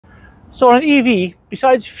So on an EV,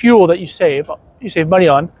 besides fuel that you save money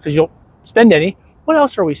on because you don't spend any, what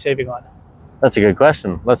else are we saving on? That's a good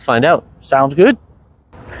question. Let's find out. Sounds good.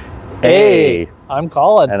 Hey, I'm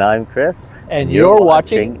Colin. And I'm Chris. And you're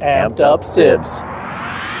watching Amped Up Sibs.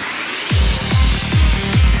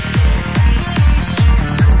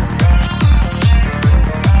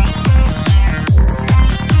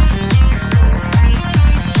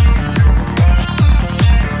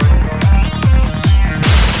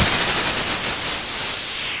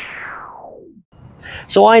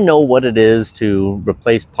 So I know what it is to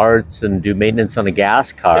replace parts and do maintenance on a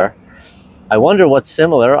gas car. I wonder what's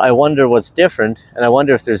similar, I wonder what's different, and I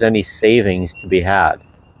wonder if there's any savings to be had.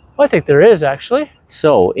 Well, I think there is, actually.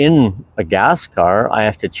 So in a gas car, I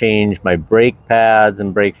have to change my brake pads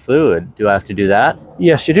and brake fluid. Do I have to do that?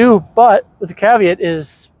 Yes, you do, but with the caveat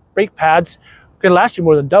is brake pads are going to last you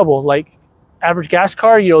more than double. Like average gas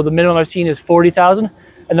car, you know, the minimum I've seen is 40,000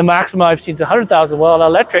 and the maximum I've seen is 100,000. Well, on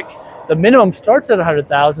electric, the minimum starts at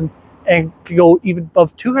 100,000 and can go even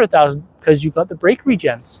above 200,000 because you've got the brake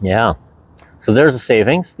regens. Yeah. So there's a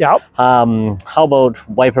savings. Yeah. How about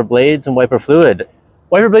wiper blades and wiper fluid?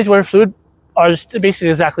 Wiper blades, wiper fluid are basically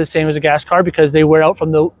exactly the same as a gas car because they wear out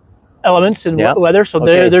from the elements and weather. So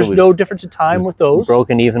there's no difference in time with those.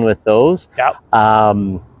 Broken even with those. Yeah.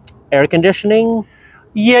 Air conditioning?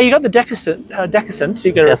 Yeah, you got the decusant, so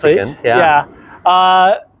you got to replace. Yeah.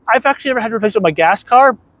 I've actually never had to replace it with my gas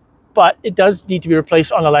car, but it does need to be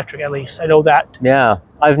replaced on electric at least. I know that. Yeah,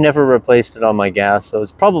 I've never replaced it on my gas, so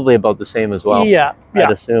it's probably about the same as well. Yeah. I'd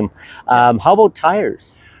assume. How about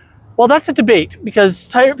tires? Well, that's a debate because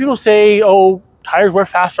people say, oh, tires wear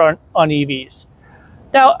faster on EVs.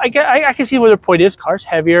 Now, I can see where their point is, cars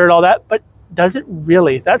heavier and all that, but does it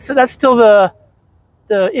really? That's still the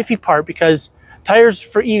iffy part because tires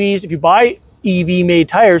for EVs, if you buy EV-made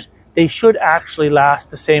tires, they should actually last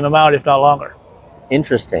the same amount, if not longer.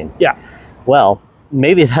 Interesting. Yeah. Well,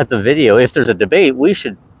 maybe that's a video. If there's a debate, we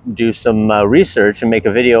should do some research and make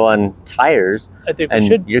a video on tires. I think we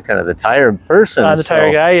should. You're kind of the tire person. I'm the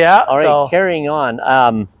tire guy, yeah. All right, carrying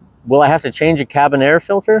on. Will I have to change a cabin air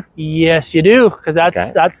filter? Yes, you do, because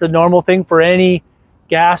that's the normal thing for any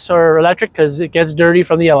gas or electric because it gets dirty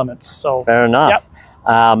from the elements. So fair enough.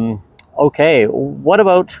 Yep. Okay, what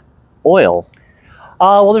about oil?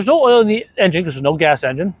 Well, there's no oil in the engine because there's no gas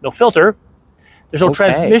engine, no filter. There's no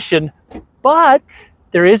transmission, but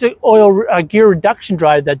there is a gear reduction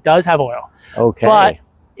drive that does have oil. Okay. But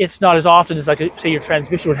it's not as often as, like, say, your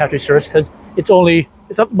transmission would have to be serviced because it's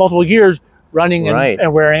up to multiple gears running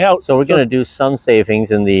and wearing out. So we're going to do some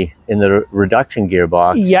savings in the reduction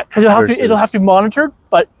gearbox. Yeah, because it'll have to be monitored,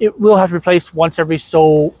 but it will have to be replaced once every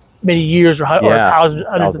so many years or hundreds of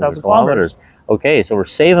thousands of kilometers. Okay, so we're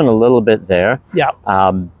saving a little bit there. Yeah.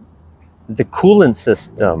 The coolant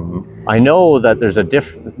system, I know that there's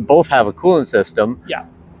both have a coolant system. Yeah.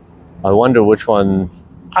 I wonder which one.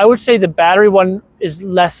 I would say the battery one is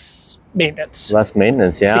less maintenance. Less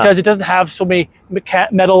maintenance, yeah. Because it doesn't have so many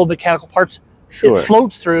mechanical parts. Sure. It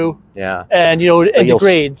floats through. Yeah. And, it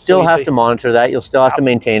degrades. Still have to monitor that. You'll still have to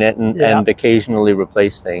maintain it and occasionally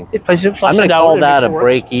replace things. I'm going to call that a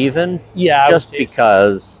break even. Yeah. Just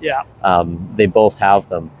because they both have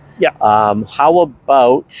them. Yeah. How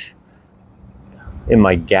about in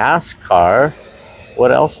my gas car,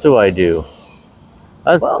 what else do I do?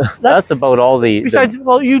 That's about all the. Besides,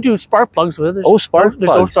 well, you do spark plugs with it. Spark plugs.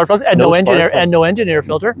 There's no spark plugs and no engine air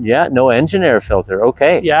filter. Yeah, no engine air filter.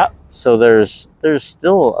 Okay. Yeah. So there's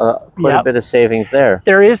still quite a bit of savings there.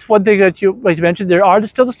 There is one thing that you mentioned. There are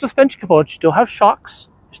still the suspension components. You still have shocks.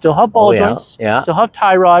 You still have ball joints. Yeah. You still have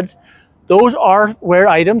tie rods. Those are wear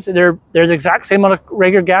items. They're the exact same on a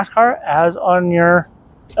regular gas car as on your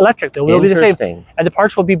electric. They will be the same, and the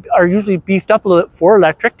parts are usually beefed up a little bit for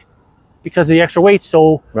electric because of the extra weight.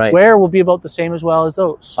 So wear will be about the same as well as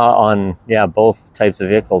those on both types of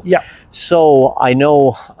vehicles. Yeah. So I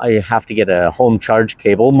know I have to get a home charge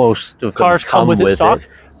cable. Most of cars come with it stock.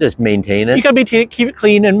 Just maintain it. You gotta keep it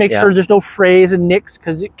clean and make sure there's no frays and nicks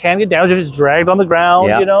because it can get damaged if it's dragged on the ground.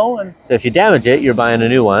 And so if you damage it, you're buying a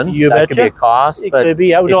new one. That could be a cost, but if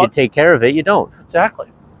you take care of it, you don't. Exactly.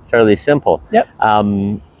 Fairly simple. Yep.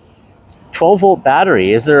 12-volt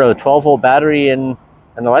battery. Is there a 12-volt battery in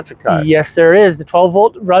an electric car? Yes, there is. The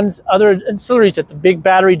 12-volt runs other ancillaries that the big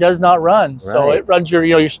battery does not run. Right. So it runs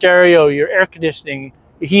your stereo, your air conditioning,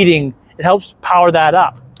 your heating. It helps power that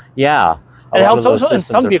up. Yeah. And it helps also in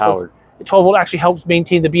some vehicles. The 12-volt actually helps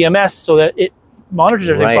maintain the BMS so that it monitors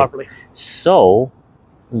everything properly. So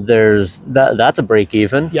that's a break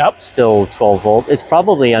even. Yep. Still 12-volt. It's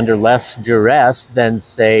probably under less duress than,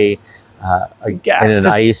 say, gas. in an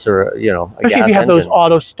 'Cause ICE or a especially gas if you have those engine.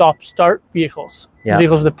 auto stop start vehicles, Yeah.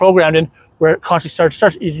 vehicles that are programmed in where it constantly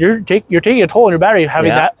starts. You're taking a toll on your battery having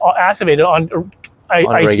Yeah. that activated on On a ICE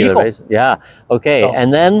regular vehicle. basis. Yeah. Okay. So-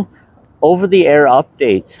 And then over-the-air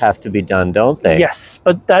updates have to be done, don't they? Yes,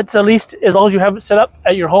 but that's at least as long as you have it set up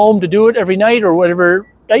at your home to do it every night or whatever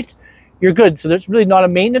night, you're good. So there's really not a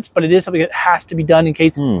maintenance, but it is something that has to be done in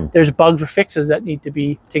case there's bugs or fixes that need to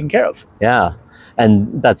be taken care of. Yeah.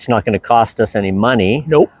 And that's not going to cost us any money.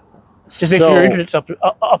 Nope. Just make sure your internet's up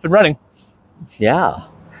and running. Yeah.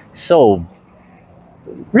 So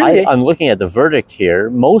Really, I'm looking at the verdict here.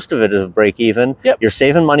 Most of it is break even. Yep. You're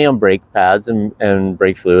saving money on brake pads and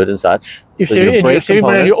brake fluid and such. you're So your brake saving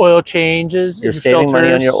money on your components, oil changes. You're your saving money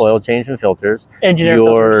on filters, your oil change and filters. engine air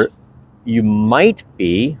filters. You might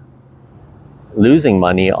be losing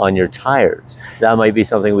money on your tires. That might be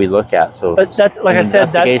something we look at. So, But that's like I said.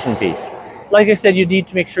 investigation That's piece. like I said. You need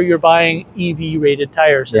to make sure you're buying EV rated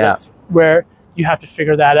tires. So Yeah. that's where you have to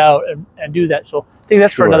figure that out and do that. So I think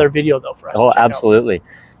that's for Sure. another video though for us. Oh, to check out. absolutely.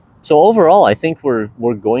 So overall, I think we're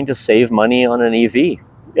going to save money on an EV.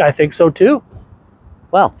 Yeah, I think so too.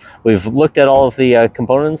 Well, we've looked at all of the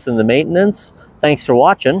components and the maintenance. Thanks for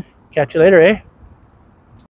watching. Catch you later, eh?